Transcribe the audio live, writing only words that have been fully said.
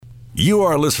You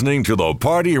are listening to the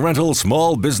Party Rental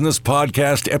Small Business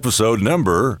Podcast, episode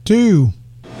number 2.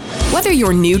 Whether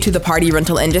you're new to the party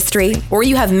rental industry or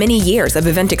you have many years of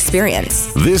event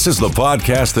experience, this is the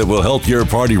podcast that will help your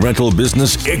party rental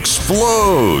business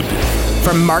explode.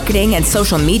 From marketing and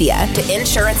social media to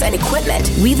insurance and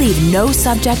equipment, we leave no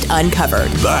subject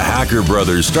uncovered. The Hacker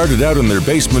Brothers started out in their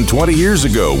basement 20 years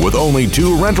ago with only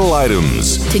 2 rental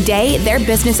items. Today, their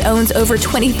business owns over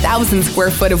 20,000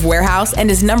 square foot of warehouse and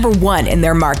is number 1 in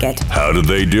their market. How did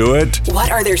they do it?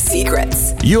 What are their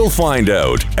secrets? You'll find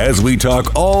out as we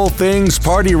talk all things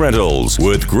party rentals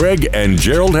with Greg and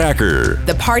Gerald Hacker.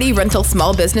 The Party Rental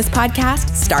Small Business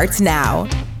Podcast starts now.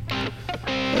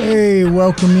 Hey,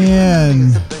 welcome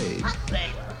in. Babe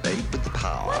with the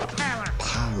power of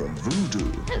voodoo.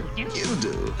 You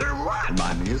do.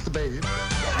 My name is the babe.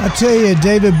 I tell you,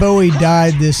 David Bowie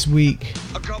died this week,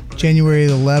 January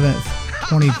 11th,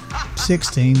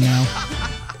 2016 now.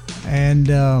 And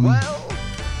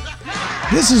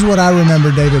this is what I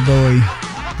remember David Bowie.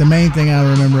 The main thing I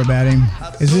remember about him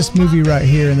is this movie right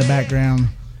here in the background.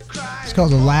 It's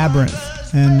called The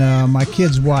Labyrinth, and my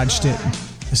kids watched it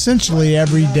essentially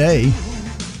every day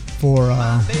for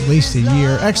at least a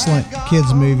year. Excellent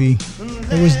kids movie.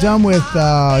 It was done with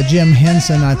Jim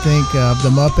Henson, I think, of the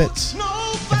Muppets.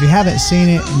 If you haven't seen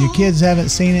it and your kids haven't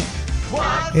seen it,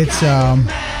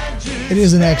 it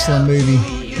is an excellent movie.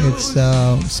 It's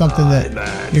something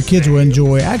that your kids will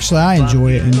enjoy. Actually, I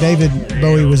enjoy it, and David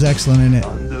Bowie was excellent in it.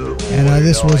 And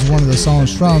this was one of the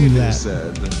songs from that.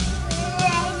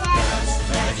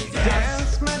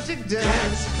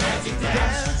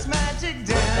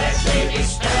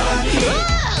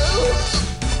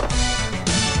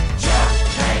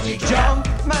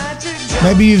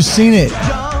 Maybe you've seen it.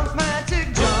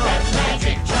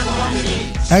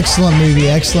 Excellent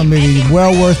movie.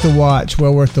 Well worth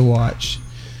the watch.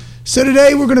 So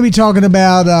today we're going to be talking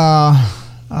about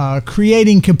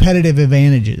creating competitive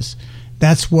advantages.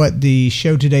 That's what the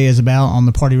show today is about on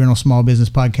the Party Rental Small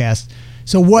Business Podcast.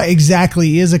 So what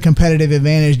exactly is a competitive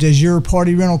advantage? Does your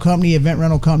party rental company, event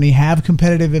rental company have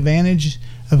competitive advantage?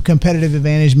 A competitive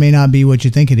advantage may not be what you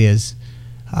think it is.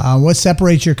 What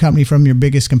separates your company from your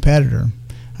biggest competitor?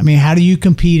 I mean, how do you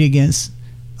compete against,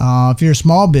 if you're a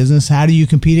small business, how do you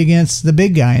compete against the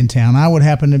big guy in town? I would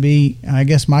happen to be, I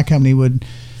guess my company would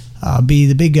be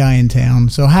the big guy in town.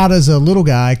 So how does a little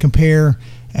guy compare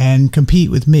and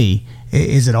compete with me?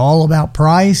 Is it all about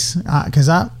price? Because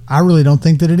I really don't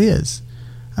think that it is.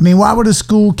 I mean, why would a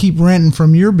school keep renting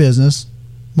from your business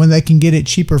when they can get it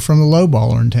cheaper from the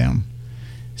lowballer in town?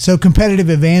 So competitive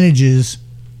advantages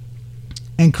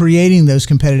and creating those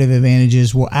competitive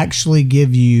advantages will actually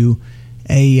give you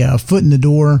a foot in the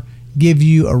door, give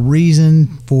you a reason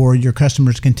for your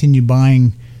customers to continue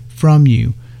buying from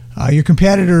you. Your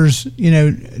competitors,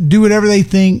 do whatever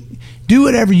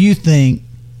you think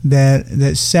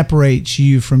that separates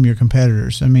you from your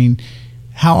competitors. I mean,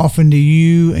 how often do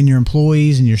you and your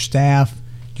employees and your staff,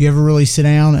 do you ever really sit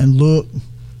down and look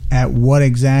at what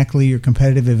exactly your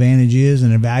competitive advantage is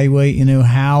and evaluate,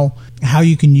 how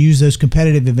you can use those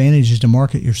competitive advantages to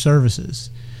market your services?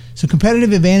 So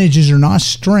competitive advantages are not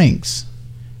strengths.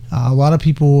 A lot of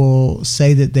people will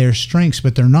say that they're strengths,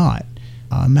 but they're not.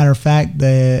 Matter of fact,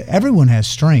 everyone has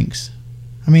strengths.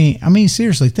 I mean,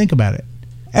 seriously, think about it.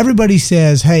 Everybody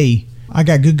says, hey, I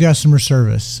got good customer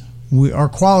service. Our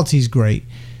quality's great.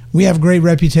 We have a great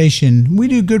reputation.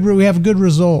 We have good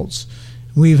results.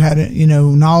 We've had,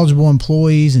 knowledgeable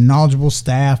employees and knowledgeable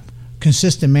staff,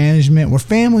 consistent management. We're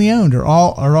family owned. Are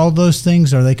all those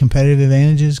things, are they competitive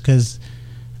advantages? Because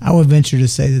I would venture to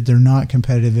say that they're not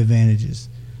competitive advantages.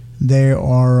 There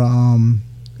are,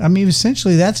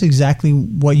 essentially that's exactly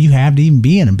what you have to even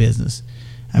be in a business.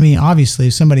 I mean, obviously,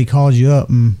 if somebody calls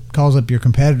up your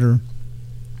competitor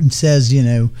and says,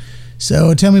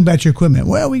 so tell me about your equipment.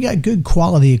 Well, we got good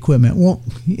quality equipment. Well,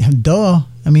 duh.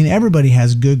 I mean, everybody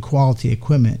has good quality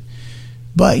equipment.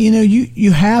 But,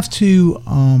 you have to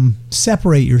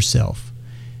separate yourself.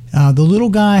 The little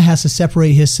guy has to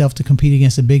separate himself to compete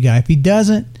against the big guy. If he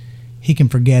doesn't, he can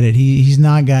forget it. He's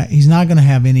not going to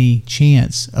have any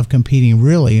chance of competing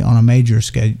really on a major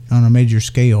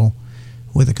scale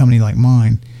with a company like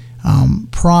mine.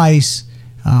 Price,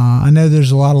 I know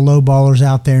there's a lot of low ballers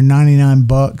out there,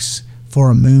 $99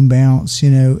 for a moon bounce.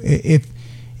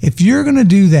 If you're going to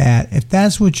do that, if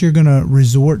that's what you're going to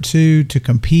resort to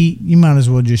compete, you might as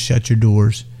well just shut your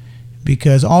doors,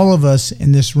 because all of us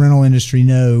in this rental industry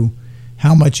know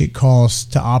how much it costs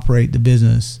to operate the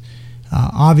business.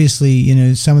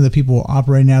 Obviously, some of the people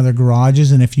operating out of their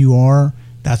garages, and if you are,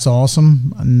 that's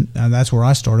awesome. And that's where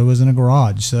I started, was in a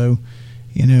garage. So,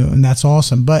 and that's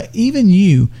awesome. But even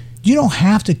you You don't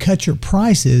have to cut your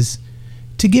prices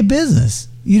to get business.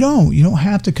 You don't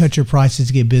have to cut your prices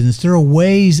to get business. There are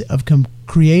ways of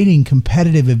creating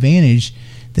competitive advantage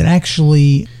that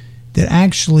actually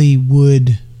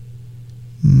would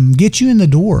get you in the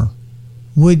door,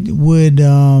 would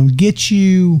get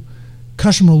you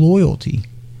customer loyalty.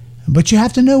 But you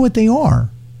have to know what they are.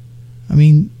 I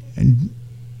mean,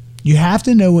 you have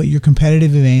to know what your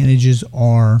competitive advantages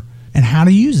are and how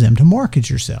to use them to market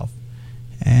yourself.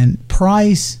 And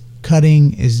price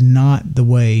cutting is not the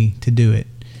way to do it.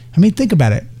 I mean, think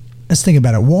about it. Let's think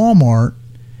about it. Walmart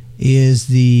is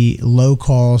the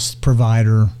low-cost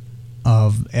provider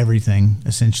of everything,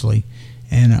 essentially.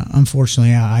 And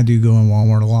unfortunately, I do go in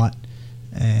Walmart a lot.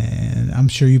 And I'm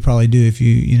sure you probably do if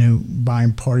you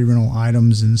buying party rental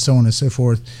items and so on and so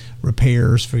forth,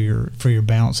 repairs for your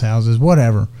bounce houses,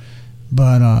 whatever.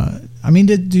 But I mean,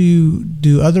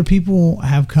 do other people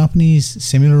have companies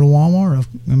similar to Walmart?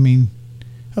 I mean,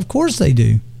 of course they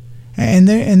do, and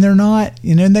they're not,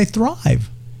 and they thrive.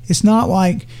 It's not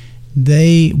like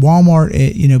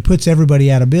Walmart puts everybody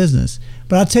out of business.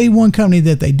 But I'll tell you one company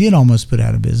that they did almost put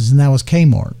out of business, and that was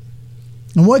Kmart.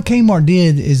 And what Kmart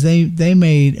did is they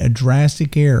made a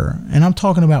drastic error, and I'm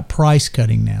talking about price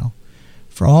cutting now.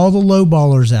 For all the low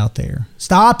ballers out there,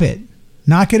 stop it.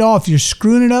 Knock it off. You're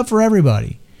screwing it up for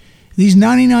everybody. These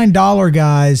 $99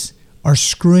 guys are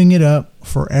screwing it up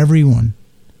for everyone.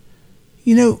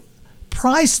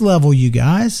 Price level, you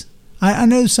guys. I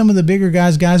know some of the bigger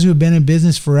guys who have been in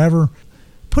business forever,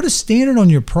 put a standard on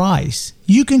your price.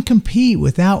 You can compete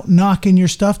without knocking your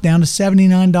stuff down to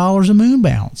 $79 a moon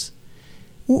bounce.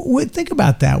 Think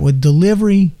about that with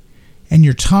delivery and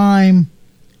your time,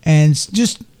 and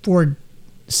just for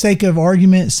sake of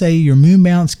argument, say your moon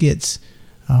bounce gets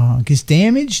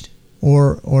damaged,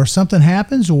 or something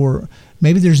happens, or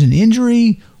maybe there's an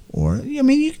injury, or you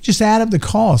can just add up the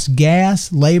costs: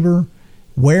 gas, labor,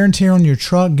 wear and tear on your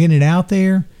truck, getting it out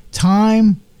there,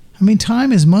 time.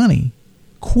 Time is money.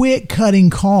 Quit cutting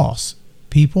costs,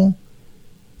 people.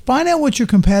 Find out what your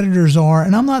competitors are,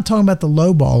 and I'm not talking about the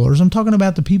low ballers. I'm talking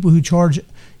about the people who charge.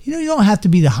 You don't have to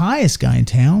be the highest guy in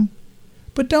town,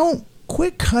 but don't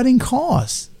quit cutting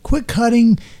costs. Quit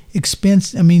cutting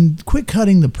expense. Quit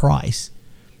cutting the price.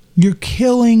 You're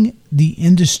killing the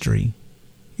industry.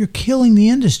 You're killing the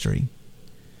industry.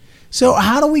 So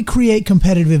how do we create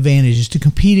competitive advantages to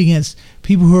compete against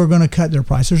people who are going to cut their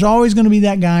price? There's always going to be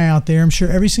that guy out there. I'm sure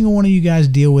every single one of you guys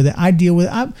deal with it. I deal with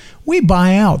it. We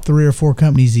buy out 3 or 4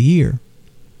 companies a year.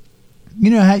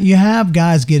 You have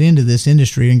guys get into this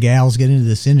industry and gals get into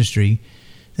this industry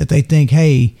that they think,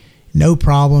 hey, no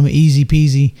problem, easy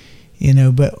peasy,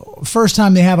 but first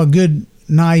time they have a good,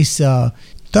 nice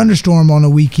thunderstorm on the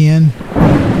weekend.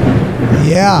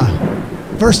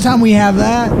 Yeah. First time we have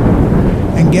that.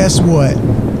 And guess what?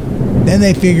 Then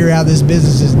they figure out this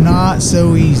business is not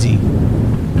so easy.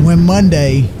 When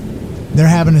Monday, they're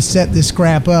having to set this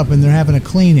scrap up, and they're having to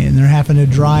clean it, and they're having to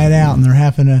dry it out, and they're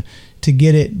having to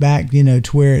get it back, to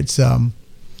where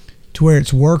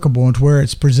it's workable and to where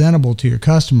it's presentable to your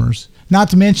customers. Not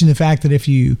to mention the fact that if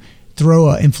you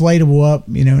throw an inflatable up,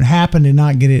 and happen to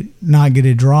not get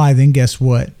it dry, then guess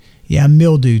what? Yeah,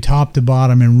 mildew top to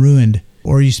bottom and ruined.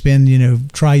 Or you spend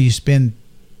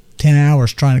 10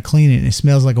 hours trying to clean it, and it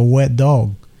smells like a wet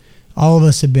dog. All of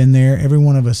us have been there. Every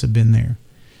one of us have been there.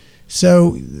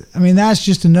 So, that's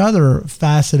just another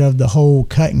facet of the whole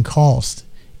cut and cost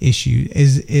issue.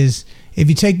 Is if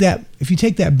you take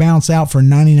that bounce out for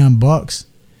 $99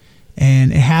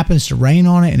 and it happens to rain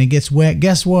on it and it gets wet,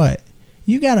 guess what?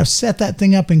 You got to set that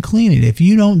thing up and clean it. If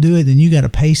you don't do it, then you got to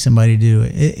pay somebody to do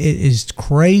it. It is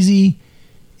crazy.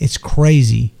 It's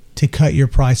crazy to cut your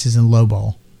prices and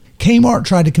lowball. Kmart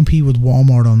tried to compete with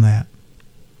Walmart on that.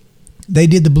 They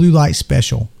did the blue light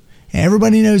special. And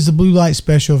everybody knows the blue light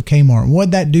special of Kmart.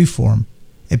 What'd that do for them?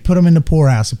 It put them in the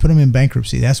poorhouse. It put them in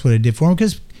bankruptcy. That's what it did for them,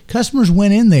 because customers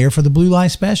went in there for the blue light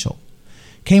special.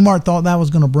 Kmart thought that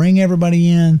was going to bring everybody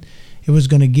in. It was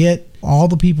going to get all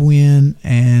the people in,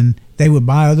 and they would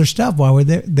buy other stuff while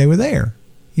they were there.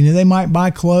 They might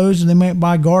buy clothes, or they might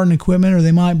buy garden equipment, or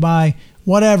they might buy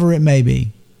whatever it may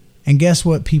be. And guess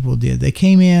what people did? They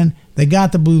came in, they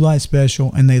got the blue light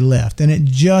special, and they left. And it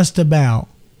just about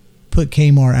put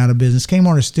Kmart out of business.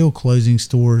 Kmart is still closing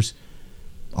stores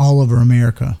all over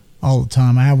America all the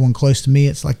time. I have one close to me.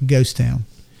 It's like a ghost town.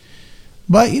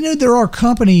 But, there are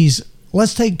companies.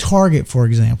 Let's take Target, for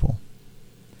example.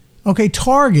 Okay,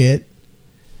 Target,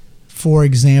 for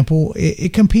example,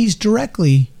 it competes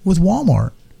directly with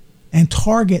Walmart. And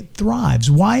Target thrives.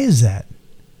 Why is that?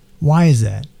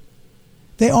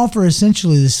 They offer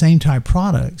essentially the same type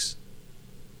products.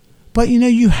 But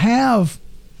you have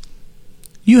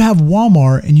You have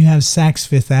Walmart and you have Saks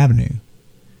Fifth Avenue.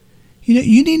 You know,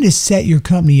 you need to set your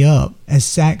company up as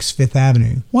Saks Fifth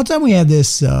Avenue. One time we had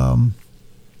this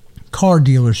car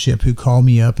dealership who called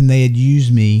me up, and they had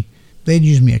used me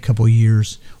a couple of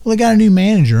years. Well, they got a new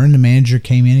manager, and the manager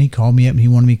came in, he called me up, and he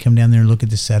wanted me to come down there and look at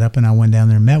the setup, and I went down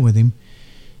there and met with him.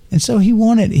 And so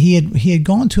he had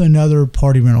gone to another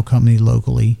party rental company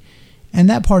locally, and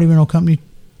that party rental company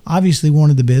obviously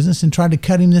wanted the business and tried to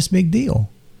cut him this big deal.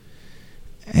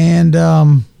 And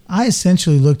I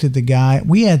essentially looked at the guy.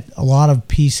 We had a lot of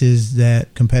pieces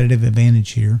that competitive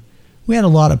advantage here. We had a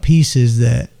lot of pieces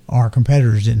that our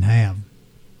competitors didn't have,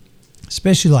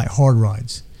 especially like hard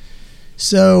rides.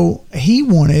 So he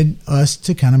wanted us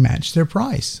to kind of match their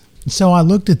price. So I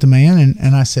looked at the man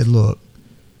and I said, look,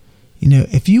 you know,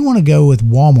 if you want to go with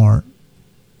Walmart,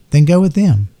 then go with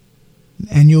them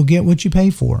and you'll get what you pay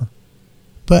for.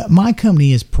 But my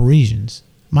company is Parisians.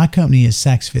 My company is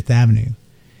Saks Fifth Avenue.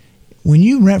 When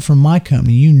you rent from my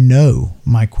company, you know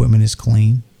my equipment is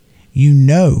clean. You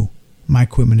know my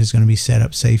equipment is going to be set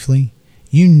up safely.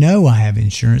 You know I have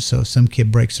insurance, so if some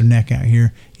kid breaks their neck out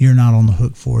here, you're not on the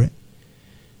hook for it.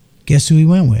 Guess who he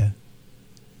went with?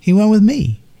 He went with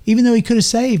me, even though he could have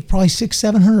saved probably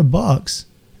 $600-700,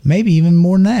 maybe even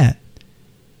more than that,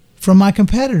 from my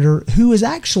competitor who was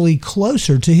actually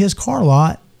closer to his car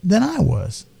lot than I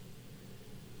was.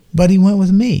 But he went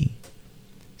with me.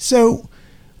 So,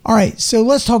 all right, so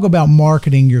let's talk about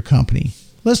marketing your company.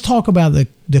 Let's talk about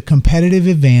the competitive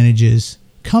advantages,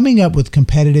 coming up with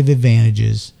competitive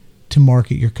advantages to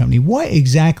market your company. What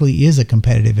exactly is a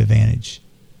competitive advantage?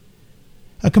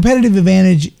 A competitive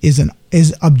advantage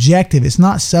is objective. It's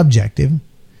not subjective.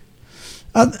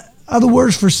 Other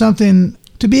words, for something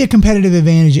to be a competitive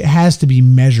advantage, it has to be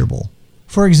measurable.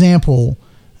 For example,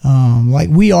 like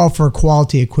we offer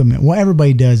quality equipment. Well,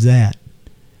 everybody does that.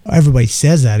 Everybody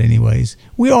says that anyways.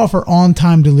 We offer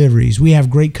on-time deliveries. We have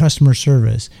great customer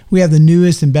service. We have the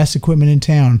newest and best equipment in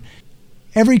town.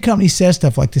 Every company says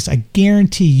stuff like this. I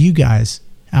guarantee you guys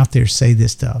out there say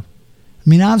this stuff. I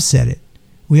mean, I've said it.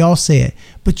 We all say it.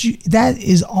 But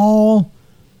that's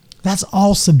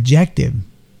all subjective.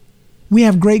 We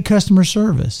have great customer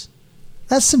service.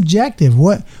 That's subjective.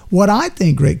 What I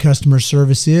think great customer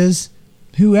service is,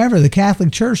 whoever, the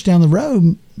Catholic Church down the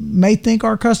road may think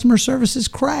our customer service is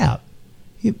crap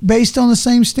based on the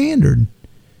same standard.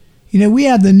 You know, we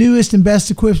have the newest and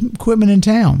best equipment in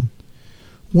town.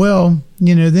 Well,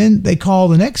 you know, then they call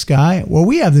the next guy, well,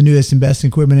 we have the newest and best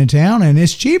equipment in town and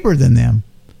it's cheaper than them.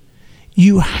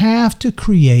 You have to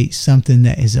create something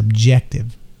that is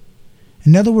objective.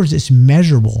 In other words, it's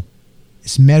measurable.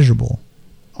 It's measurable.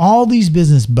 All these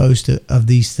business boast of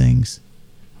these things.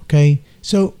 Okay?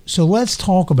 So let's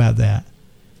talk about that.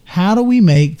 How do we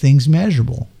make things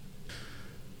measurable?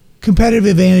 Competitive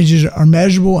advantages are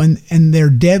measurable and they're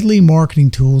deadly marketing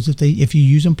tools if you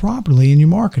use them properly in your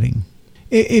marketing.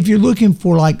 If you're looking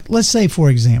for, like, let's say, for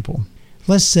example,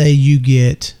 let's say you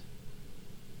get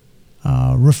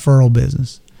referral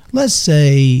business. Let's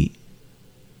say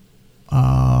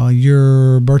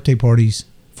your birthday parties,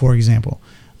 for example.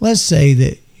 Let's say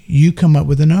that you come up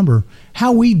with a number.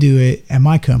 How we do it at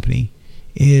my company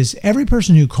is every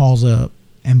person who calls up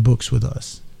and books with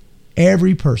us,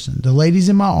 every person, the ladies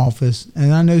in my office,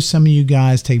 and I know some of you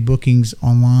guys take bookings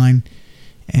online,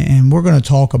 and we're going to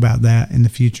talk about that in the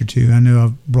future too. I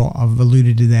know I've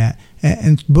alluded to that.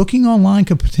 And booking online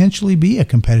could potentially be a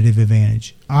competitive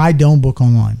advantage. I don't book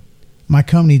online. My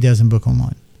company doesn't book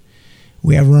online.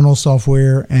 We have rental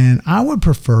software, and I would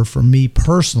prefer, for me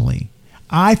personally,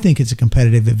 I think it's a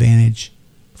competitive advantage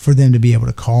for them to be able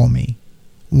to call me.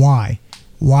 Why?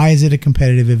 Why is it a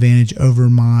competitive advantage over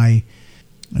my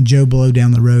Joe Blow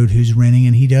down the road who's renting,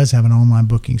 and he does have an online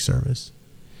booking service?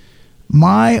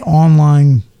 My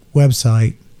online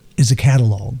website is a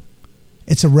catalog.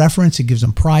 It's a reference. It gives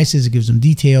them prices. It gives them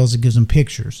details. It gives them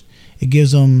pictures. It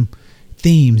gives them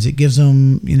themes. It gives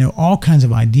them, you know, all kinds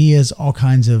of ideas, all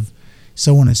kinds of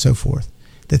so on and so forth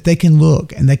that they can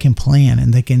look and they can plan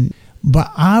and they can,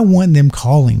 but I want them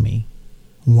calling me.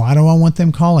 Why do I want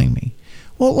them calling me?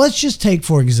 Well, let's just say,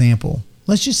 for example,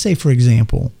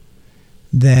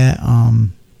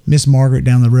 that Miss Margaret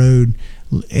down the road,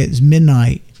 it's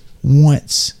midnight,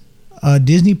 wants a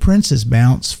Disney Princess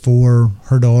bounce for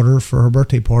her daughter for her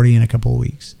birthday party in a couple of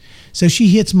weeks. So she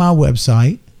hits my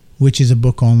website, which is a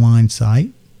book online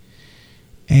site,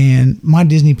 and my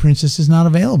Disney Princess is not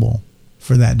available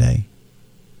for that day.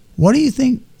 What do you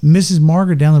think Mrs.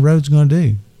 Margaret down the road is going to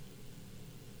do?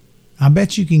 I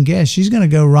bet you can guess she's going to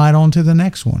go right on to the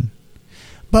next one.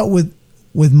 But with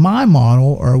my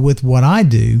model, or with what I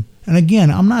do, And again,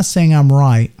 I'm not saying I'm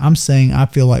right. I'm saying I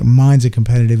feel like mine's a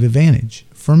competitive advantage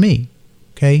for me.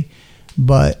 Okay?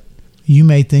 But you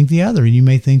may think the other. You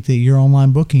may think that your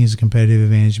online booking is a competitive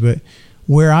advantage. But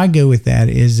where I go with that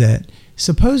is that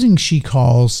supposing she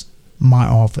calls my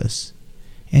office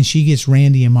and she gets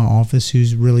Randy in my office,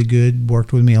 who's really good,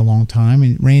 worked with me a long time,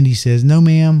 and Randy says, "No,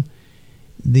 ma'am,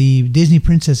 the Disney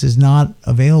Princess is not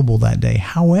available that day."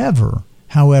 However,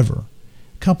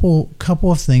 couple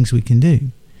of things we can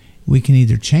do. We can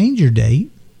either change your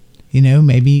date,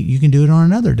 maybe you can do it on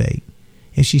another date.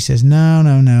 If she says, no,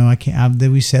 I can't,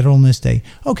 we settle on this day.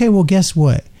 Okay, well, guess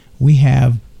what? We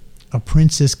have a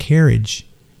princess carriage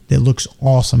that looks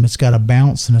awesome. It's got a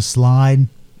bounce and a slide.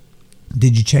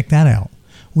 Did you check that out?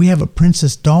 We have a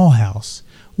princess dollhouse.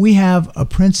 We have a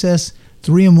princess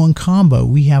 3-in-1 combo.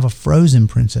 We have a frozen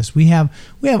princess. We have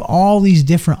all these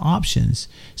different options.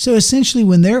 So essentially,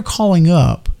 when they're calling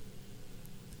up,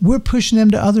 we're pushing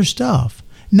them to other stuff.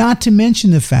 Not to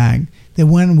mention the fact that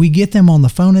when we get them on the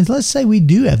phone, and let's say we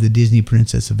do have the Disney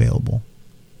Princess available,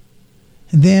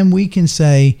 and then we can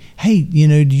say, "Hey, do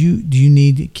you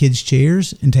need kids'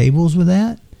 chairs and tables with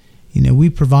that?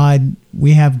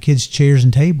 We have kids' chairs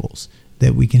and tables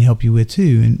that we can help you with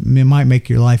too, and it might make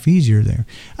your life easier there."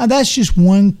 That's just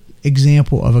one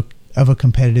example of a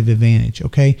competitive advantage,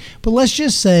 okay? But let's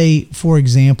just say, for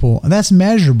example, that's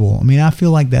measurable. I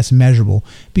feel like that's measurable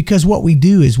because what we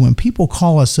do is when people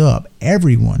call us up,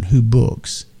 everyone who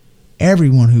books,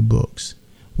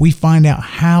 we find out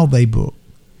how they book,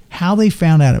 how they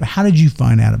found out. How did you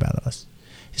find out about us?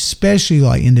 Especially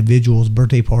like individuals,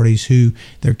 birthday parties who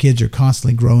their kids are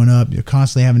constantly growing up, they're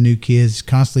constantly having new kids,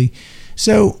 constantly.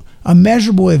 So a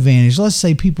measurable advantage, let's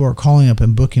say people are calling up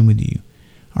and booking with you.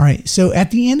 All right, so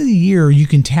at the end of the year, you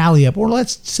can tally up, or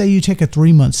let's say you take a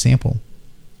 3-month sample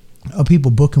of people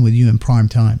booking with you in prime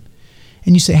time.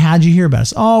 And you say, "How'd you hear about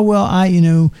us?" "Oh, well,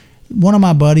 one of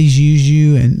my buddies used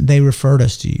you and they referred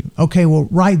us to you." Okay, well,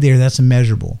 right there, that's a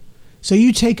measurable. So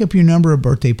you take up your number of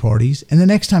birthday parties, and the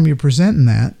next time you're presenting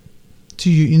that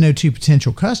to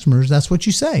potential customers, that's what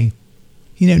you say.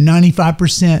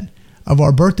 95% of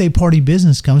our birthday party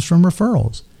business comes from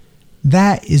referrals.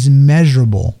 That is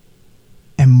measurable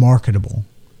and marketable.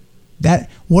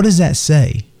 What does that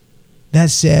say?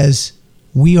 That says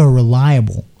we are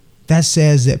reliable. That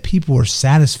says that people are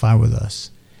satisfied with us,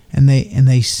 and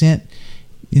they sent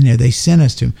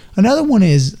us to them. Another one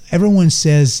is everyone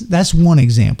says, that's one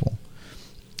example.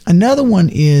 Another one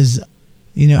is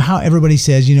how everybody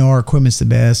says our equipment's the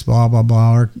best, blah blah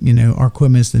blah, or our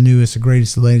equipment's the newest, the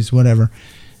greatest, the latest, whatever.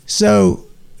 So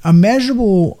a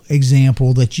measurable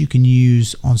example that you can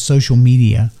use on social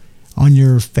media, on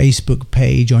your Facebook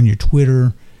page, on your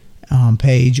Twitter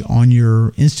page, on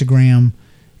your Instagram,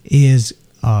 is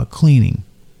cleaning.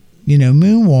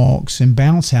 Moonwalks and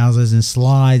bounce houses and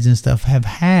slides and stuff have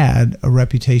had a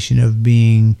reputation of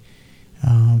being,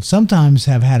 sometimes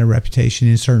have had a reputation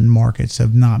in certain markets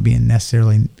of not being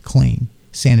necessarily clean,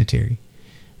 sanitary.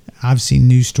 I've seen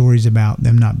news stories about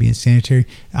them not being sanitary.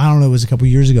 I don't know, it was a couple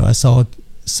years ago, I saw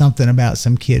something about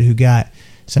some kid who got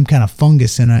some kind of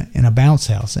fungus in a bounce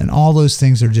house, and all those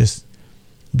things are just,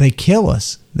 they kill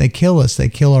us. They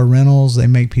kill our rentals. They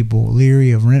make people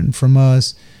leery of renting from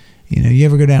us. You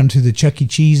ever go down to the Chuck E.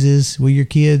 Cheese's with your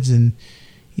kids, and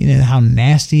how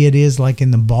nasty it is, like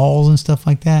in the balls and stuff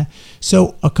like that.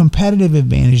 So a competitive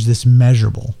advantage that's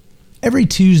measurable. Every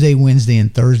Tuesday, Wednesday,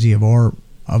 and Thursday of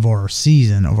our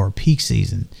season, of our peak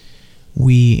season,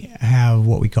 we have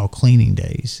what we call cleaning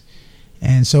days.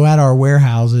 And so at our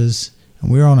warehouses,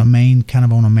 we're on a main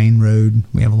road.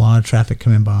 We have a lot of traffic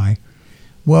coming by.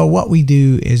 Well, what we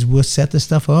do is we'll set the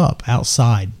stuff up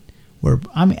outside.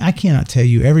 I cannot tell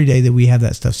you, every day that we have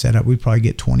that stuff set up, we probably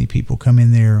get 20 people come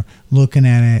in there looking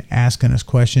at it, asking us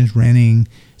questions, renting,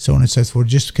 so on and so forth,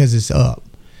 just because it's up.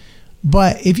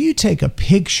 But if you take a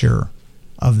picture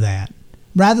of that,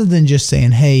 rather than just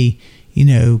saying, "Hey,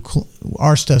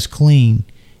 our stuff's clean,"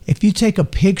 if you take a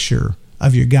picture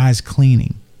of your guys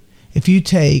cleaning, if you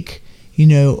take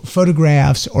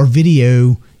photographs or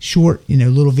video, short,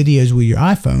 little videos with your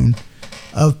iPhone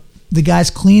of the guys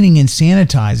cleaning and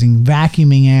sanitizing,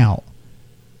 vacuuming out,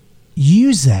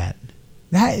 use that.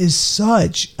 That is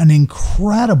such an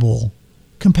incredible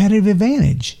competitive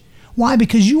advantage. Why?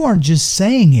 Because you aren't just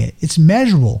saying it. It's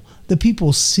measurable. The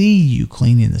people see you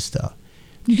cleaning the stuff.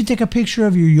 You can take a picture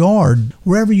of your yard,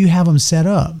 wherever you have them set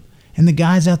up, and the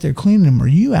guys out there cleaning them, or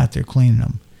you out there cleaning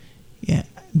them. Yeah,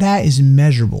 that is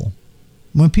measurable.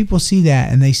 When people see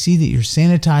that and they see that you're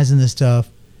sanitizing the stuff,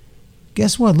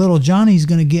 guess what? Little Johnny's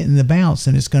going to get in the bounce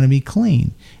and it's going to be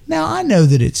clean. Now, I know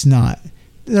that it's not.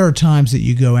 There are times that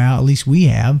you go out, at least we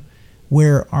have,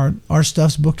 where our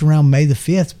stuff's booked around May the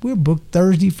 5th. We're booked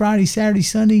Thursday, Friday, Saturday,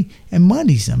 Sunday, and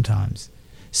Monday sometimes.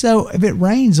 So if it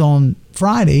rains on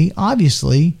Friday,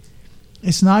 obviously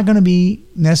it's not going to be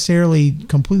necessarily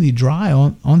completely dry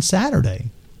on Saturday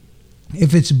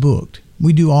if it's booked.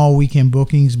 We do all weekend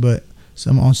bookings, but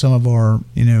some of our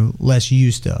less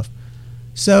used stuff.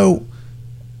 So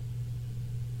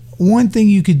one thing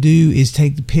you could do is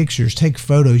take the pictures, take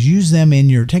photos, use them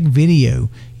take video,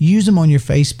 use them on your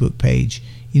Facebook page.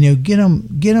 Get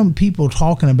them people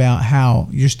talking about how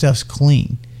your stuff's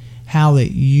clean, how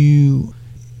that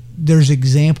there's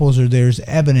examples or there's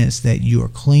evidence that you are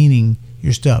cleaning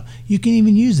your stuff. You can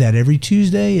even use that. Every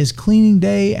Tuesday is cleaning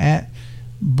day at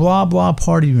blah blah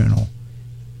party rental.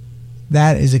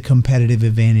 That is a competitive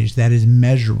advantage. That is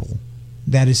measurable.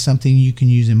 That is something you can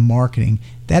use in marketing.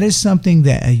 That is something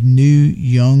that a new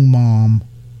young mom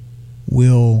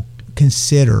will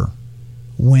consider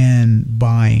when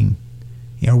buying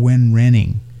or when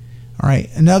renting. All right.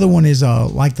 Another one is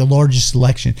like the largest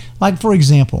selection. Like, for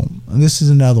example, this is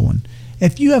another one.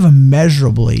 If you have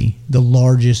immeasurably the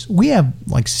largest, we have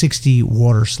like 60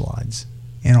 water slides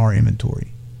in our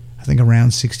inventory. I think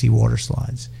around 60 water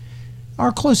slides.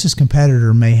 Our closest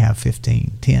competitor may have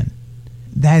 10.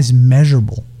 That is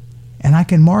measurable. And I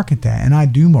can market that, and I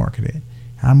do market it.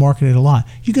 I market it a lot.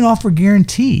 You can offer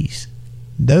guarantees.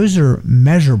 Those are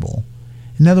measurable.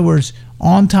 In other words,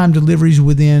 on-time deliveries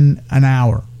within an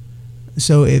hour.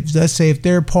 So let's say if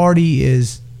their party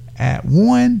is at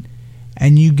 1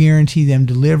 and you guarantee them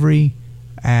delivery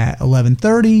at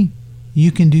 11:30,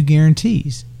 you can do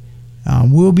guarantees.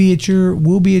 We'll be at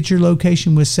your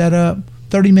location with setup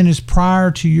 30 minutes prior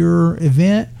to your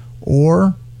event,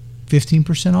 or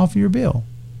 15% off your bill.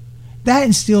 That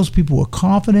instills people with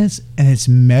confidence, and it's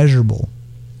measurable.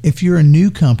 If you're a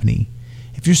new company,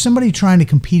 if you're somebody trying to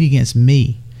compete against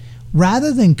me,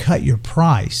 rather than cut your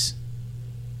price,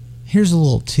 here's a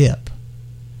little tip.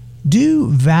 Do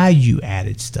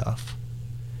value-added stuff.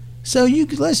 So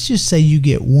let's just say you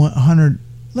get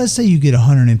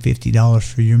 $150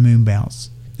 for your moon bounce.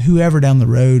 Whoever down the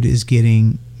road is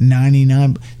getting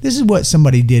 $99. This is what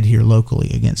somebody did here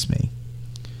locally against me.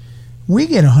 We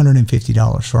get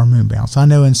 $150 for our moon bounce. I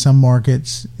know in some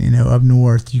markets, up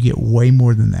north, you get way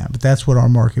more than that, but that's what our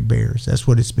market bears. That's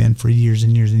what it's been for years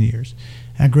and years and years.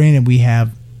 Now, granted, we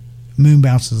have moon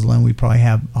bounces alone. We probably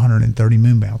have 130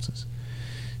 moon bounces.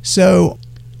 So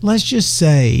let's just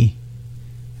say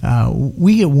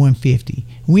we get $150.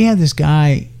 We have this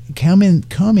guy come in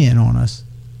on us,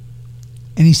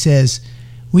 and he says,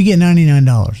 we get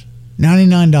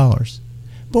 $99.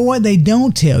 But what they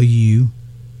don't tell you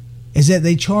is that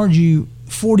they charge you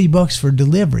 $40 for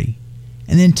delivery,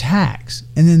 and then tax,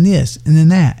 and then this, and then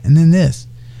that, and then this.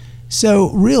 So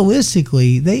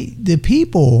realistically, the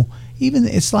people, even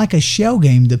it's like a shell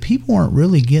game, the people weren't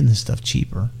really getting the stuff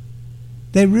cheaper.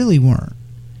 They really weren't.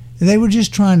 They were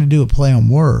just trying to do a play on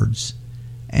words.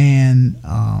 And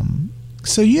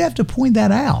so you have to point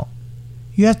that out.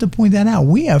 We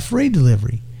have free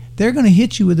delivery. They're going to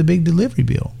hit you with a big delivery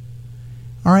bill.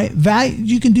 All right,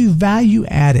 you can do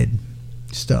value-added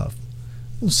stuff.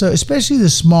 So especially the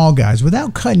small guys,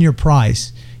 without cutting your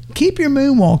price, keep your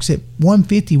moonwalks at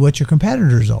 $150, what your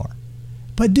competitors are.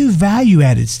 But do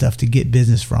value-added stuff to get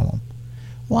business from them.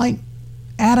 Like,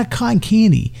 add a cotton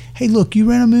candy. Hey, look, you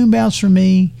rent a moon bounce from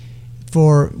me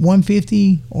for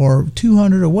 $150 or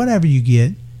 $200 or whatever you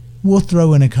get, we'll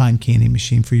throw in a cotton candy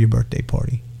machine for your birthday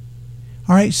party.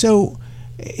 All right, so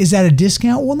is that a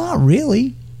discount? Well, not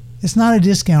really. It's not a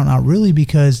discount, not really,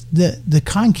 because the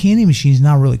cotton candy machine is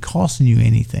not really costing you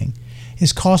anything.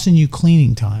 It's costing you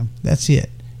cleaning time. That's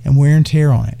it, and wear and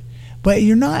tear on it. But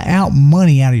you're not out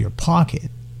money out of your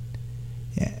pocket.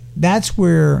 That's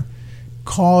where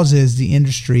causes the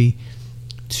industry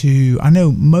to, I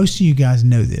know most of you guys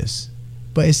know this,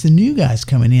 but it's the new guys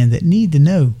coming in that need to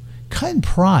know cutting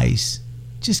price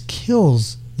just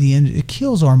kills it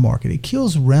kills our market. It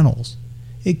kills rentals.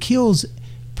 It kills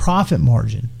profit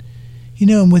margin.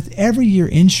 And with every year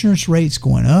insurance rates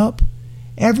going up,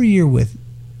 every year with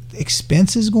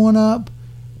expenses going up,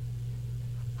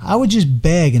 I would just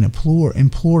beg and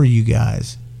implore you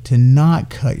guys to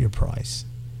not cut your price.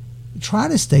 Try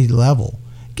to stay level.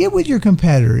 Get with your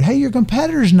competitor. Hey, your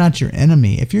competitor's not your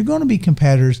enemy. If you're going to be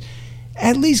competitors,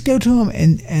 at least go to them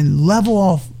and level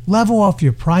off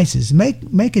your prices.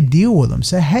 Make a deal with them.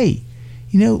 Say, hey,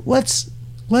 let's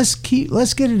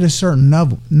get it a certain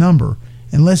number,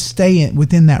 and let's stay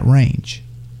within that range.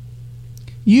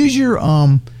 Use your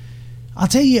I'll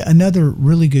tell you another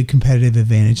really good competitive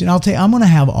advantage, and I'm going to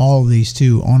have all of these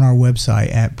too on our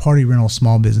website at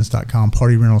partyrentalsmallbusiness.com,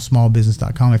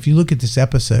 partyrentalsmallbusiness.com. If you look at this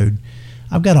episode,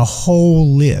 I've got a whole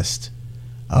list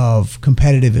of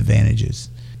competitive advantages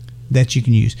that you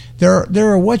can use. There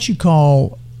are what you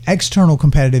call external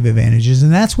competitive advantages,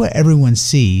 and that's what everyone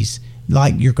sees,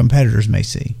 like your competitors may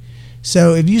see.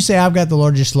 So if you say, I've got the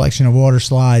largest selection of water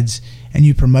slides, and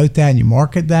you promote that and you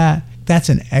market that, that's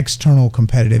an external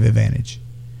competitive advantage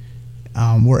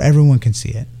where everyone can see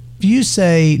it. If you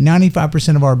say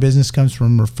 95% of our business comes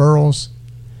from referrals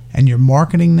and you're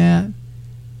marketing that,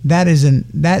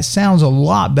 that sounds a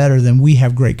lot better than we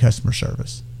have great customer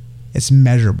service. It's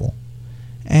measurable.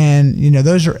 And,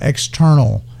 those are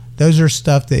external. Those are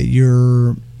stuff that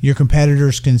your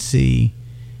competitors can see,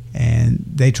 and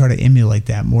they try to emulate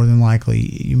that more than likely.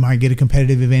 You might get a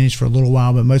competitive advantage for a little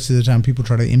while, but most of the time people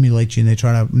try to emulate you and they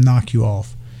try to knock you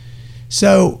off.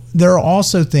 So there are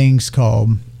also things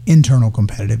called internal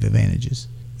competitive advantages.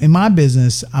 In my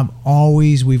business,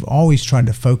 we've always tried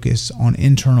to focus on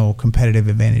internal competitive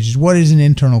advantages. What is an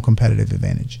internal competitive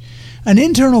advantage? An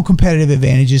internal competitive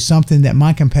advantage is something that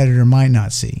my competitor might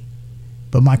not see,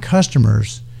 but my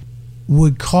customers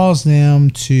would cause them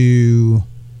to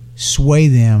sway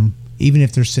them, even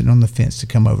if they're sitting on the fence, to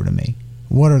come over to me.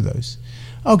 What are those?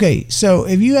 Okay, so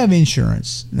if you have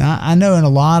insurance, now I know in a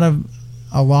lot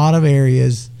of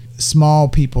areas, small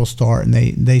people start and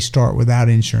they start without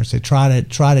insurance. They try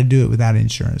to do it without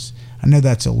insurance. I know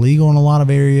that's illegal in a lot of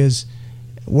areas.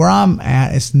 Where I'm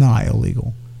at, it's not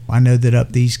illegal. I know that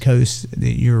up the East Coast,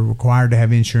 that you're required to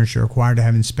have insurance, you're required to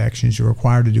have inspections, you're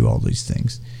required to do all these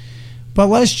things. But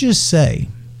let's just say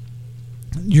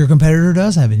your competitor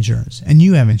does have insurance and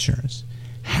you have insurance.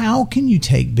 How can you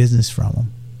take business from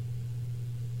them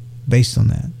based on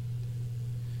that?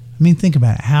 I mean, think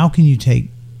about it. How can you take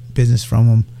business from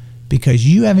them because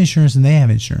you have insurance and they have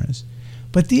insurance?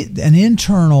 But an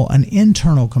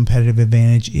internal competitive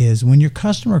advantage is when your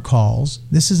customer calls.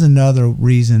 This is another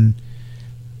reason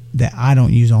that I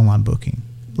don't use online booking.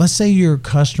 Let's say your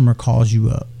customer calls you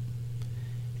up,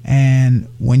 and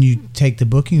when you take the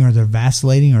booking, or they're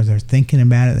vacillating, or they're thinking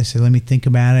about it, they say, let me think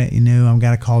about it, I've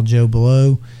got to call Joe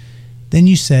Blow. Then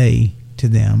you say to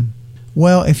them,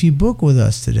 well, if you book with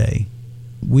us today,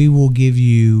 we will give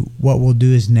you, what we'll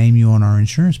do is name you on our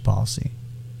insurance policy.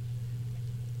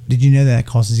 Did you know that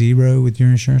costs $0 with your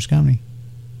insurance company?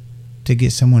 To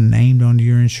get someone named onto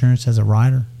your insurance as a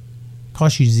rider? It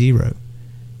costs you $0.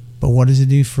 But what does it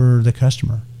do for the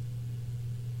customer?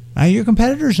 Now, your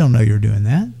competitors don't know you're doing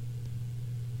that.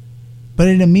 But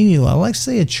it immediately, let's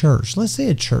say a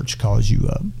church calls you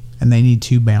up and they need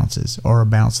 2 bounces or a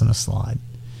bounce and a slide.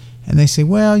 And they say,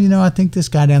 well, I think this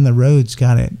guy down the road's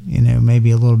got it, maybe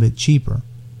a little bit cheaper.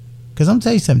 Because I'm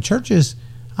telling you something, churches,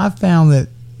 I've found that,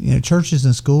 churches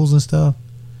and schools and stuff,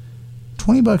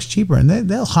 $20 cheaper, and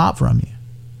they'll hop from you.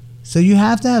 So you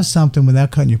have to have something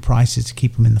without cutting your prices to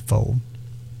keep them in the fold.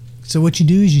 So what you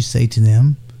do is you say to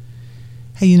them,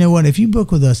 hey, you know what? If you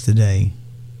book with us today,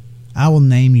 I will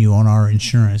name you on our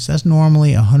insurance. That's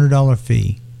normally a $100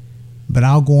 fee, but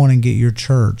I'll go on and get your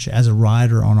church as a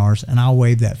rider on ours, and I'll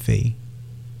waive that fee.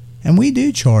 And we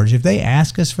do charge. If they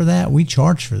ask us for that, we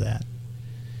charge for that.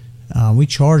 We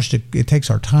charge it takes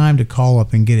our time to call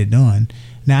up and get it done.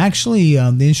 Now, actually,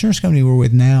 the insurance company we're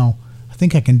with now, I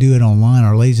think I can do it online.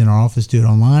 Our ladies in our office do it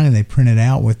online, and they print it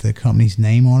out with the company's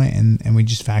name on it, and we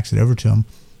just fax it over to them.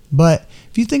 But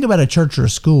if you think about a church or a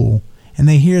school, and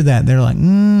they hear that, they're like,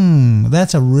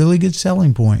 that's a really good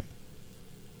selling point.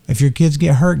 If your kids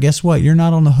get hurt, guess what? You're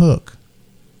not on the hook.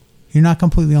 You're not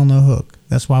completely on the hook.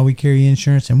 That's why we carry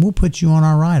insurance, and we'll put you on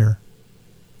our rider.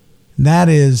 That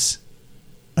is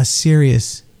a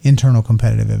serious internal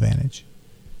competitive advantage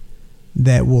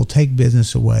that will take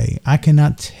business away. I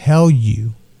cannot tell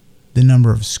you the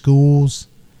number of schools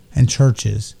and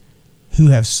churches who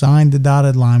have signed the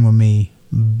dotted line with me,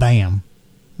 bam,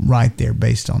 right there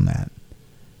based on that,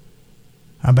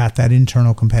 about that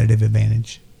internal competitive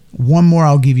advantage. One more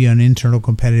I'll give you on internal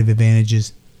competitive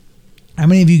advantages. How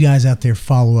many of you guys out there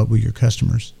follow up with your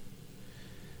customers?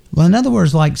 Well, in other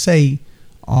words, like say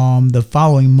the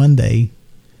following Monday,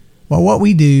 well, what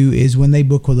we do is when they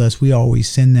book with us, we always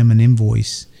send them an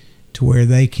invoice to where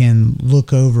they can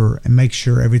look over and make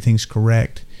sure everything's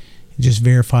correct. It just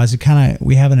verifies it.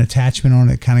 We have an attachment on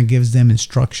it, kind of gives them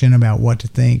instruction about what to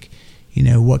think,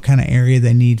 what kind of area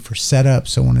they need for setup,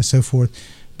 so on and so forth.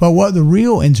 But what the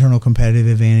real internal competitive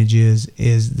advantage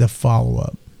is the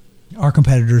follow-up. Our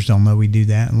competitors don't know we do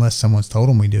that unless someone's told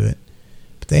them we do it,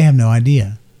 but they have no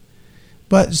idea.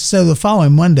 But so the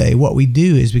following Monday, what we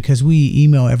do is, because we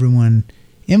email everyone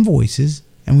invoices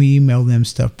and we email them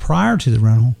stuff prior to the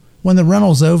rental. When the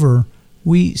rental's over,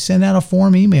 we send out a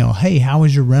form email. Hey, how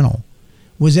was your rental?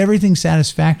 Was everything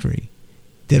satisfactory?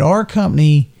 Did our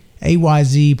company,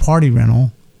 AYZ Party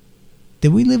Rental,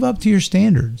 did we live up to your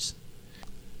standards?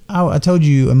 I told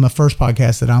you in my first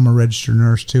podcast that I'm a registered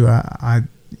nurse too. I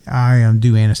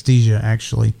do anesthesia,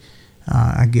 actually.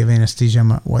 I give anesthesia. I'm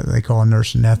what they call a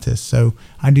nurse anesthetist. So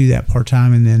I do that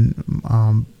part-time, and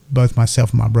then both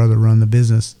myself and my brother run the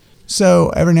business. So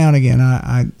every now and again,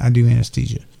 I do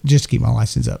anesthesia just to keep my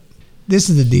license up. This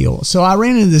is the deal. So I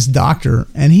ran into this doctor,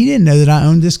 and he didn't know that I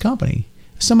owned this company.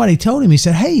 Somebody told him, he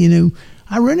said, hey,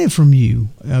 I rented from you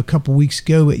a couple weeks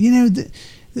ago, but,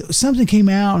 something came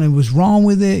out and it was wrong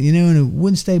with it, and it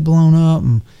wouldn't stay blown up.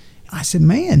 And I said,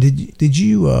 man, did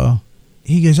you,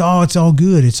 he goes, oh, it's all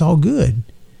good. It's all good.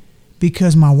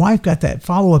 Because my wife got that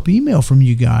follow-up email from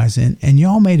you guys, and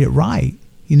y'all made it right.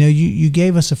 You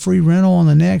gave us a free rental on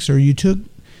the next, or you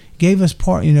gave us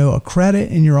a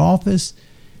credit in your office.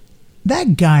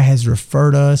 That guy has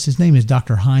referred us. His name is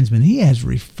Dr. Heinzman. He has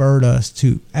referred us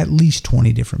to at least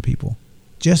 20 different people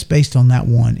just based on that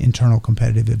one internal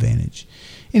competitive advantage.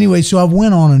 Anyway, so I've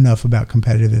went on enough about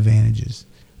competitive advantages.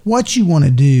 What you want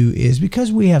to do is,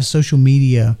 because we have social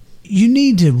media, you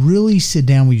need to really sit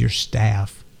down with your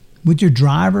staff, with your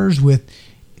drivers,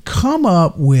 come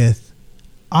up with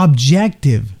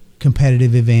objective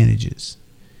competitive advantages.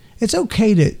 It's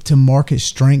okay to market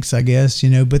strengths, I guess,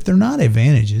 but they're not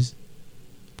advantages,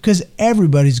 because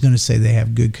everybody's going to say they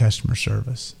have good customer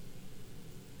service.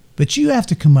 But you have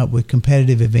to come up with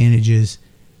competitive advantages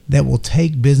that will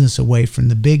take business away from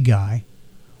the big guy,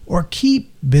 or keep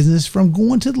business from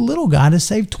going to the little guy to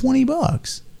save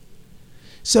 $20.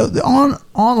 So on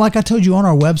like I told you, on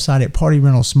our website at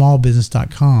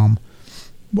partyrentalsmallbusiness.com,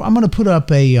 I'm going to put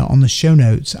up on the show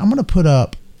notes, I'm going to put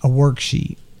up a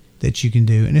worksheet that you can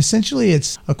do. And essentially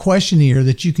it's a questionnaire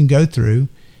that you can go through,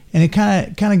 and it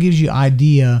kind of gives you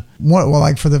idea.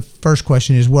 Like for the first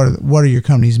question is, what are your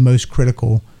company's most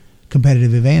critical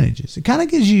competitive advantages? It kind of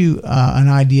gives you an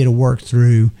idea to work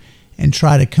through and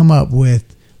try to come up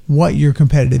with what your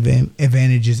competitive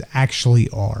advantages actually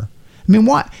are. I mean,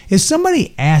 if someone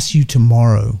asks you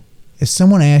tomorrow,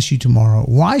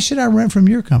 why should I rent from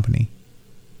your company?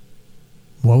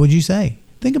 What would you say?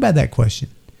 Think about that question.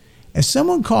 If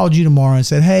someone called you tomorrow and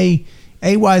said, hey,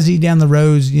 AYZ down the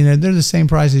roads, they're the same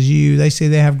price as you. They say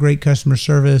they have great customer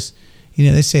service.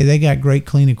 They say they got great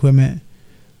clean equipment.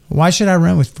 Why should I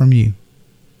rent from you?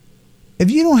 If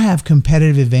you don't have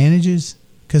competitive advantages,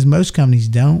 because most companies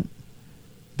don't,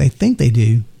 they think they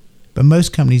do, but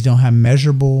most companies don't have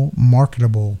measurable,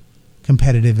 marketable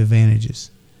competitive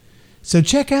advantages. So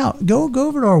check out, go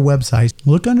over to our website,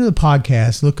 look under the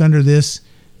podcast, look under this.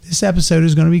 This episode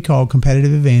is going to be called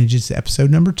Competitive Advantages, episode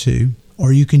number 2,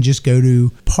 or you can just go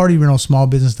to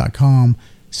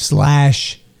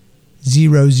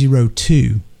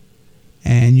partyrentalsmallbusiness.com/002,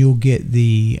 and you'll get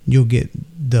the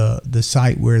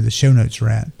site where the show notes are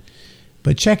at.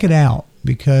 But check it out,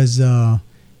 because you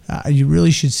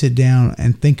really should sit down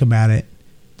and think about it.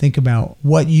 Think about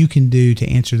what you can do to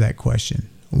answer that question.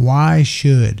 Why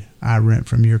should I rent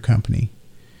from your company?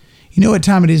 You know what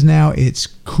time it is now? It's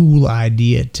cool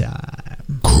idea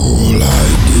time. Cool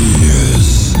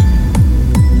ideas.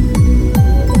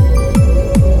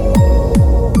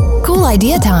 Cool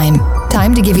idea time.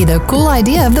 Time to give you the cool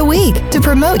idea of the week to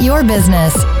promote your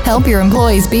business, help your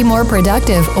employees be more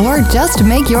productive, or just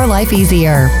make your life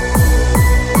easier.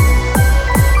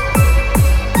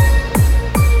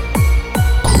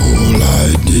 Cool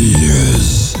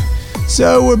ideas.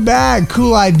 So we're back.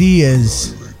 Cool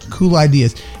ideas.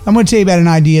 I'm going to tell you about an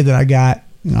idea that I got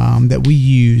that we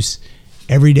use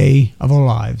every day of our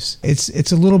lives.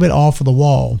 It's a little bit off of the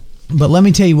wall, but let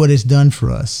me tell you what it's done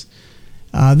for us.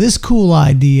 This cool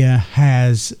idea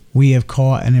we have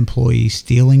caught an employee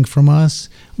stealing from us.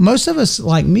 Most of us,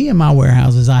 like me in my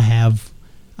warehouses, I have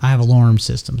alarm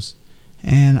systems.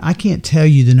 And I can't tell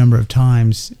you the number of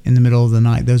times in the middle of the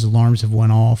night those alarms have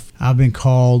went off. I've been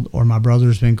called, or my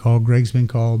brother's been called, Greg's been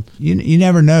called. You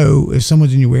never know if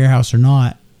someone's in your warehouse or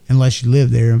not unless you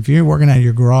live there. If you're working out of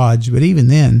your garage, but even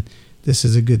then, this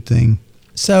is a good thing.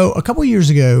 So a couple years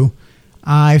ago,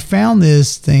 I found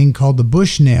this thing called the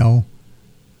Bushnell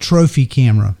Trophy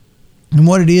Camera. And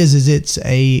what it is it's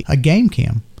a game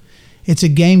cam. It's a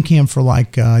game cam for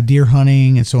like deer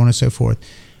hunting and so on and so forth.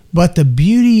 But the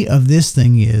beauty of this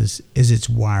thing is it's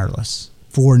wireless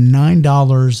for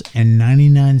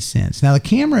 $9.99. Now the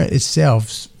camera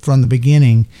itself from the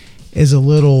beginning is a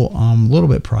little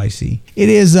bit pricey. It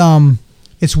is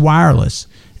it's wireless.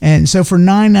 And so for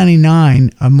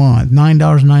 $9.99 a month,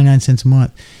 $9.99 a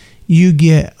month, you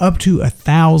get up to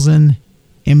 1,000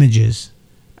 images,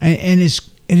 and it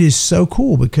is so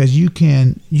cool because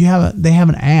they have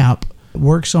an app that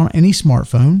works on any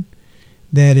smartphone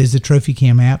that is the Trophy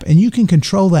Cam app, and you can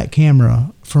control that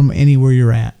camera from anywhere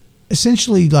you're at.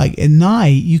 Essentially, like at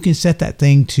night, you can set that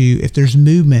thing to, if there's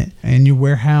movement in your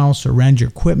warehouse or around your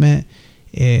equipment,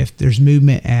 if there's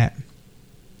movement at,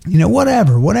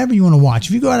 whatever you want to watch.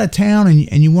 If you go out of town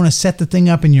and you want to set the thing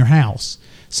up in your house,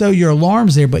 so your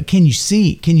alarm's there, but can you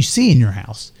see in your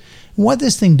house? And what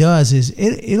this thing does is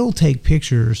it'll take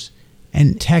pictures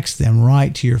and text them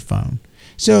right to your phone.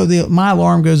 So my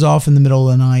alarm goes off in the middle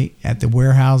of the night at the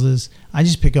warehouses. I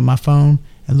just pick up my phone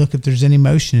and look if there's any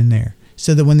motion in there.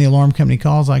 So that when the alarm company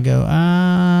calls, I go,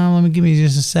 give me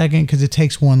just a second, because it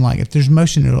takes one, like if there's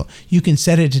motion, you can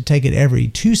set it to take it every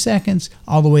 2 seconds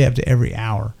all the way up to every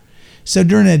hour. So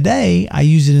during the day, I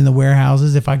use it in the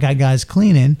warehouses. If I got guys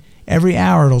cleaning, every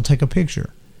hour it'll take a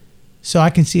picture. So I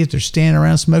can see if they're standing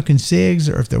around smoking cigs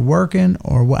or if they're working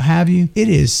or what have you. It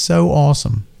is so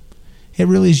awesome. It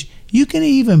really is. You can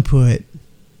even put,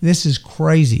 this is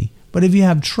crazy, but if you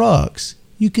have trucks,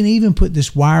 you can even put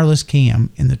this wireless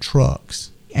cam in the trucks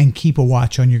and keep a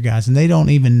watch on your guys, and they don't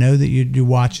even know that you're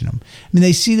watching them. I mean,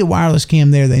 they see the wireless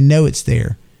cam there, they know it's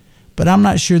there, but I'm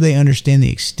not sure they understand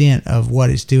the extent of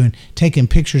what it's doing, taking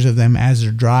pictures of them as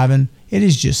they're driving. It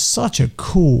is just such a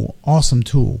cool, awesome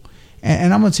tool.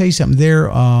 And I'm going to tell you something, their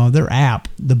app,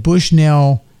 the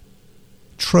Bushnell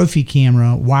Trophy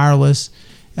Camera Wireless,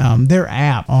 their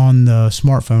app on the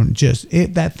smartphone,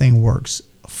 that thing works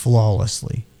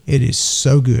flawlessly. It is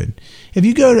so good. If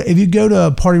you go to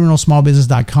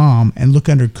partyrentalsmallbusiness.com and look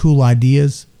under cool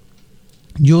ideas,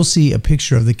 you'll see a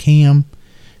picture of the cam.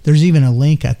 There's even a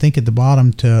link, I think, at the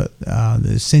bottom to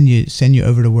send you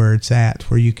over to where it's at,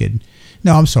 where you could.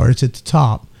 No, I'm sorry, it's at the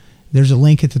top. There's a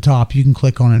link at the top. You can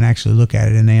click on it and actually look at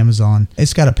it in Amazon.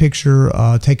 It's got a picture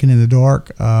taken in the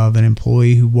dark of an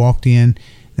employee who walked in.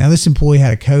 Now, this employee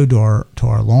had a code to our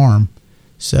alarm,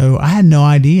 so I had no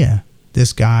idea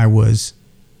this guy was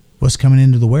coming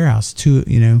into the warehouse.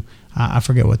 I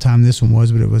forget what time this one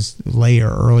was, but it was late or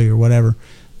early or whatever.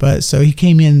 But so he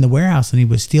came in the warehouse and he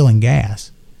was stealing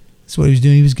gas. That's what he was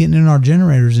doing. He was getting in our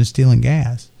generators and stealing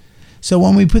gas. So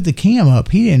when we put the cam up,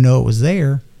 he didn't know it was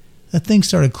there. The thing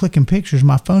started clicking pictures.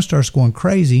 My phone starts going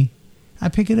crazy. I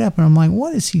pick it up and I'm like,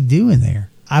 what is he doing there?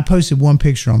 I posted one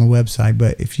picture on the website,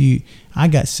 but I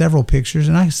got several pictures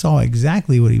and I saw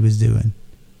exactly what he was doing.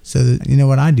 So that, you know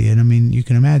what I did? I mean, you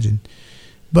can imagine.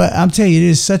 But I'm telling you, it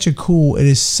is such a cool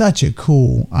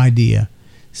idea.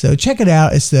 So check it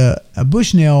out. It's the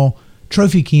Bushnell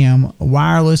Trophy Cam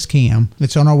wireless cam.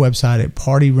 It's on our website at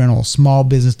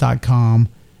partyrentalsmallbusiness.com.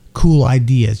 Cool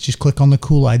ideas. Just click on the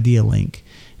cool idea link.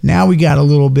 Now we got a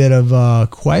little bit of a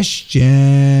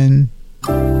question.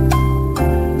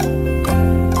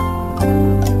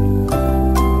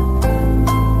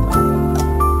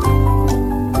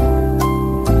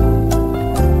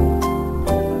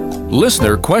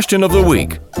 Listener question of the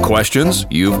week. Questions?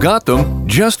 You've got them.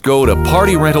 Just go to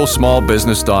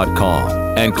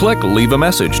partyrentalsmallbusiness.com and click Leave a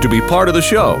Message to be part of the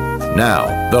show.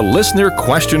 Now, the listener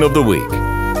question of the week.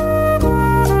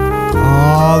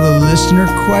 The listener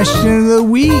question of the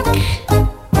week.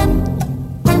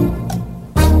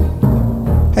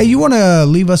 Hey, you want to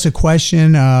leave us a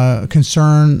question,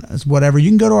 concern, whatever, you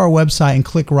can go to our website and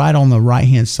click right on the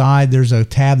right-hand side. There's a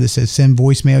tab that says send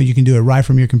voicemail. You can do it right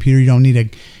from your computer. You don't need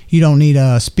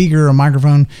a speaker or a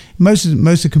microphone. Most of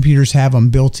the computers have them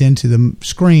built into the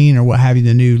screen or what have you.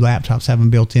 The new laptops have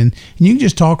them built in. And you can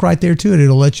just talk right there to it.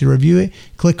 It'll let you review it.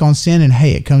 Click on send and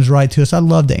hey, it comes right to us. I'd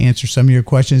love to answer some of your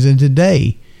questions. And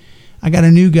today, I got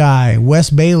a new guy, Wes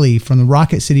Bailey from the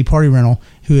Rocket City Party Rental,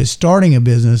 who is starting a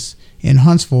business in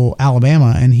Huntsville,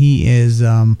 Alabama. And he is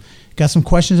got some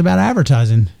questions about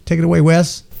advertising. Take it away,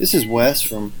 Wes. This is Wes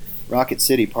from Rocket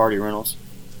City Party Rentals.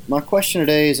 My question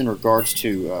today is in regards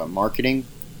to marketing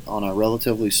on a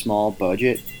relatively small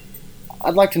budget.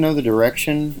 I'd like to know the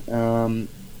direction,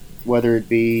 whether it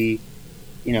be,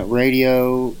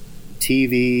 radio,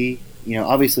 TV,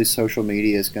 obviously social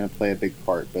media is going to play a big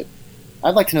part, but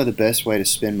I'd like to know the best way to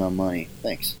spend my money.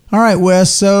 Thanks. All right,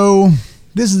 Wes. So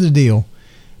this is the deal.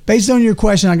 Based on your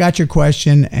question, I got your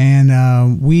question,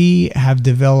 and we have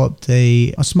developed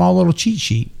a small little cheat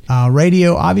sheet.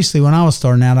 Radio, obviously, when I was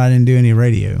starting out, I didn't do any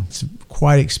radio. It's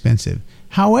quite expensive.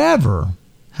 However,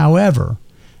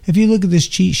 if you look at this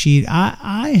cheat sheet,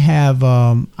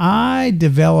 I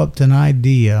developed an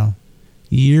idea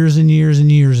years and years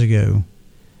and years ago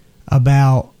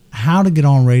about how to get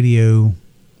on radio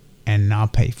and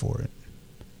not pay for it.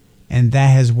 And that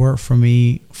has worked for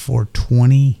me for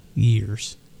 20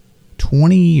 years.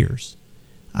 20 years,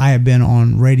 I have been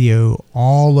on radio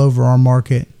all over our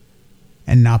market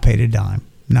and not paid a dime,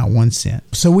 not 1 cent.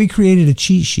 So we created a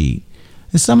cheat sheet.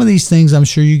 And some of these things I'm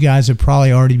sure you guys would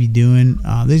probably already be doing.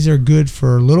 These are good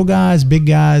for little guys, big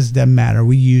guys, doesn't matter.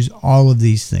 We use all of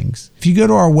these things. If you go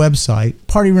to our website,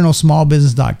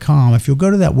 partyrentalsmallbusiness.com, if you'll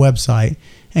go to that website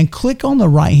and click on the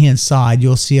right-hand side,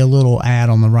 you'll see a little ad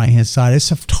on the right-hand side.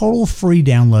 It's a total free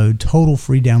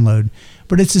download.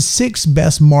 But it's the 6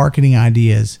 best marketing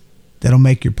ideas that'll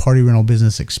make your party rental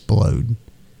business explode.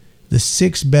 The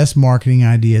 6 best marketing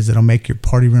ideas that'll make your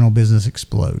party rental business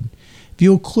explode. If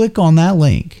you'll click on that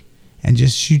link and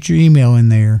just shoot your email in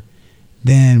there,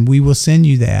 then we will send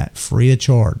you that free of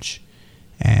charge.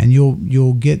 And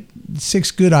you'll get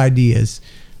 6 good ideas.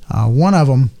 One of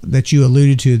them that you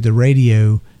alluded to, the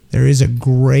radio, there is a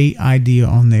great idea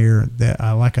on there that,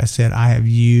 like I said, I have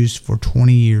used for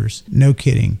 20 years. No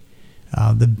kidding.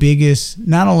 The biggest,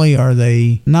 not only are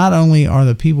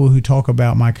the people who talk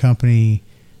about my company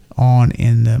on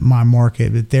in my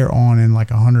market, but they're on in like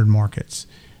 100 markets.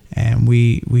 And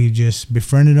we just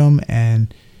befriended them,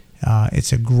 and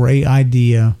it's a great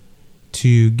idea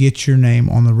to get your name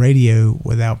on the radio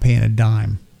without paying a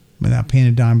dime.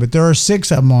 But there are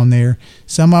 6 of them on there.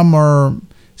 Some of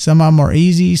them are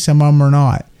easy, some of them are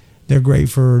not. They're great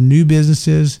for new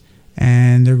businesses,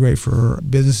 and they're great for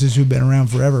businesses who've been around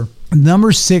forever.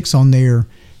 Number 6 on there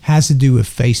has to do with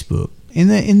Facebook. In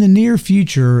the near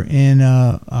future, in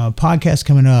a podcast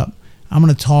coming up, I'm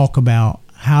going to talk about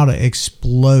how to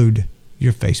explode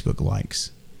your Facebook likes.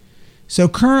 So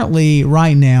currently,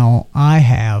 right now, I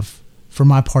have, for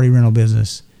my party rental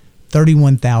business,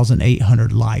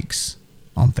 31,800 likes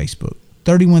on Facebook.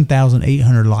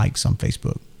 31,800 likes on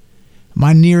Facebook.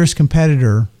 My nearest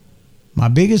competitor, my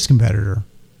biggest competitor,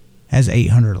 has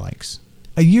 800 likes.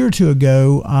 A year or two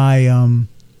ago, I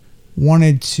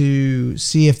wanted to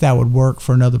see if that would work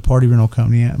for another party rental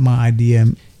company. My idea,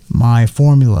 my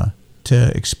formula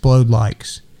to explode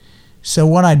likes. So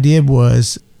what I did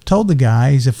was told the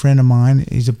guy, he's a friend of mine,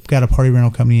 he's got a party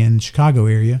rental company in the Chicago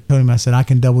area. Told him, I said, I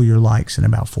can double your likes in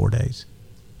about 4 days.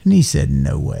 And he said,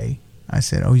 no way. I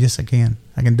said, oh, yes, I can.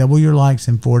 I can double your likes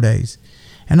in 4 days.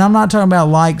 And I'm not talking about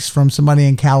likes from somebody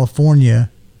in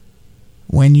California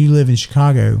when you live in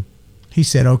Chicago. He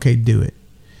said, okay, do it.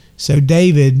 So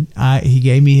David, he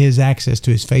gave me his access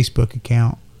to his Facebook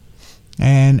account.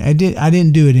 And I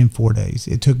didn't do it in 4 days.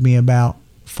 It took me about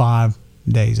 5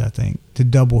 days, I think, to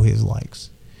double his likes.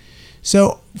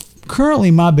 So currently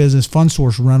my business, Fun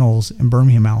Source Rentals in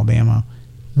Birmingham, Alabama,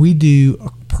 we do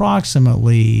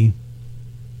approximately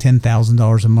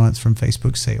 $10,000 a month from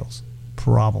Facebook sales.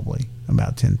 Probably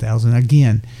about $10,000.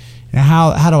 Again,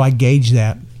 how do I gauge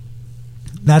that?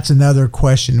 That's another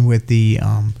question with the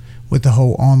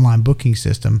whole online booking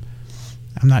system.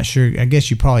 I'm not sure. I guess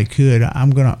you probably could.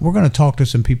 We're gonna talk to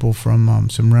some people from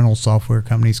some rental software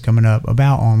companies coming up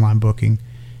about online booking,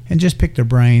 and just pick their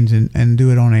brains and do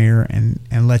it on air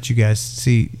and let you guys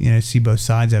see both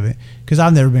sides of it, because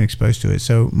I've never been exposed to it.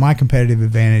 So my competitive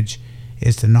advantage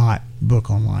is to not book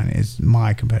online. It's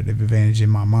my competitive advantage in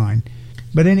my mind.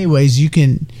 But anyways, you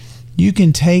can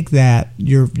take that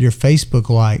your Facebook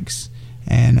likes,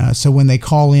 and so when they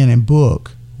call in and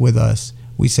book with us,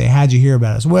 we say, how'd you hear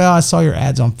about us? Well, I saw your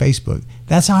ads on Facebook.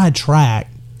 That's how I track.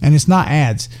 And it's not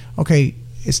ads. Okay,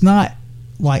 it's not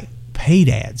like paid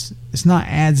ads. It's not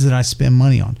ads that I spend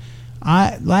money on.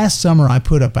 Last summer I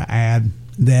put up an ad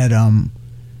that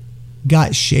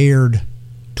got shared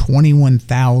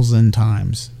 21,000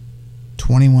 times.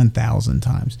 21,000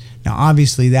 times. Now,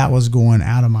 obviously, that was going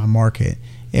out of my market.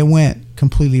 It went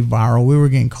completely viral. We were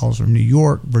getting calls from New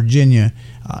York, Virginia,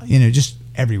 just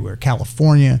everywhere,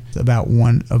 California, about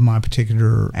one of my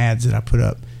particular ads that I put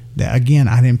up that, again,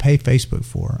 I didn't pay Facebook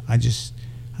for. I just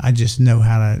know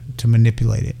how to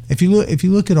manipulate it. If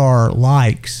you look at our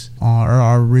likes or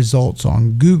our results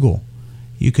on Google,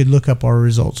 you could look up our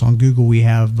results on Google. We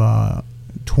have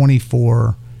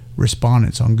 24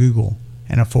 respondents on Google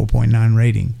and a 4.9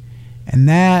 rating, and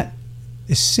that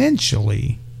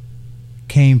essentially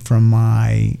came from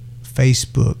my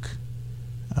Facebook.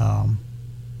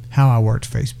 How I worked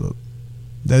Facebook.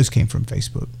 Those came from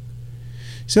Facebook.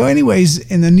 So anyways,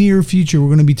 in the near future, we're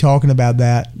going to be talking about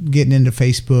that, getting into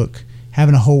Facebook,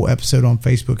 having a whole episode on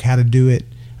Facebook, how to do it.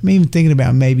 I'm even thinking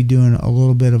about maybe doing a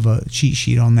little bit of a cheat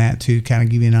sheet on that to kind of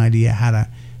give you an idea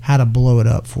how to blow it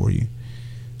up for you.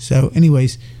 So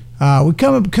anyways, we're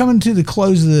coming to the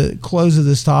close of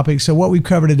this topic. So what we've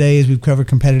covered today is we've covered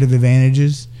competitive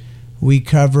advantages. We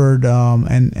covered,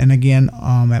 and again,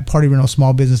 at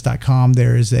partyrentalsmallbusiness.com,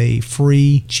 there is a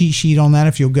free cheat sheet on that.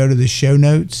 If you'll go to the show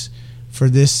notes for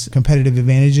this Competitive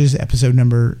Advantages, episode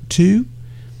number 2.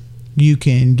 You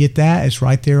can get that. It's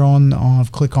right there on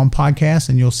click on podcast,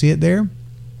 and you'll see it there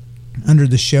under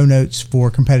the show notes for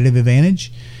Competitive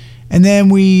Advantage. And then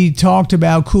we talked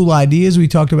about cool ideas. We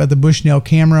talked about the Bushnell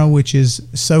camera, which is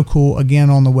so cool. Again,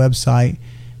 on the website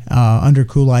under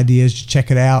cool ideas, just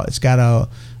check it out. It's got a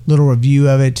little review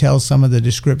of it, tells some of the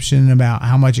description about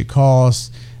how much it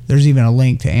costs. There's even a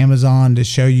link to Amazon to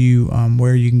show you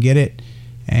where you can get it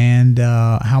and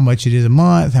how much it is a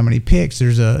month, how many picks.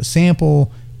 There's a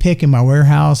sample pick in my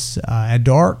warehouse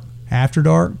after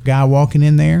dark, guy walking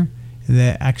in there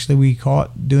that actually we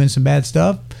caught doing some bad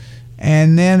stuff.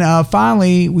 And then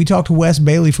finally, we talked to Wes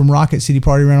Bailey from Rocket City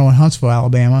Party Rental in Huntsville,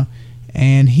 Alabama,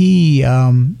 and he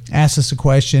asked us a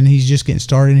question. He's just getting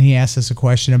started, and he asked us a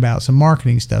question about some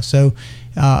marketing stuff. So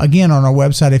again, on our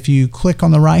website, if you click on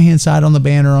the right-hand side on the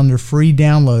banner under free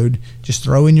download, just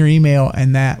throw in your email,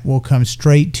 and that will come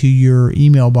straight to your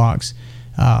email box.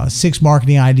 6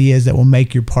 marketing ideas that will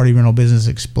make your party rental business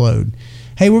explode.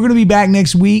 Hey, we're going to be back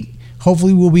next week.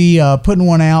 Hopefully, we'll be putting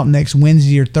one out next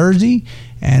Wednesday or Thursday,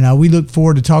 and we look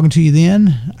forward to talking to you then.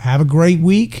 Have a great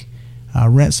week.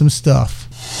 Rent some stuff.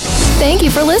 Thank you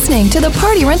for listening to the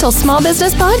Party Rental Small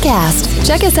Business Podcast.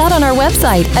 Check us out on our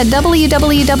website at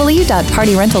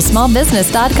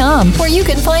www.partyrentalsmallbusiness.com, where you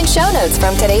can find show notes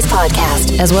from today's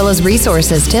podcast, as well as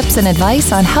resources, tips, and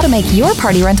advice on how to make your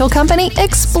party rental company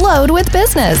explode with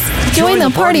business. Join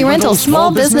the Party Rental Small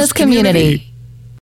Business community.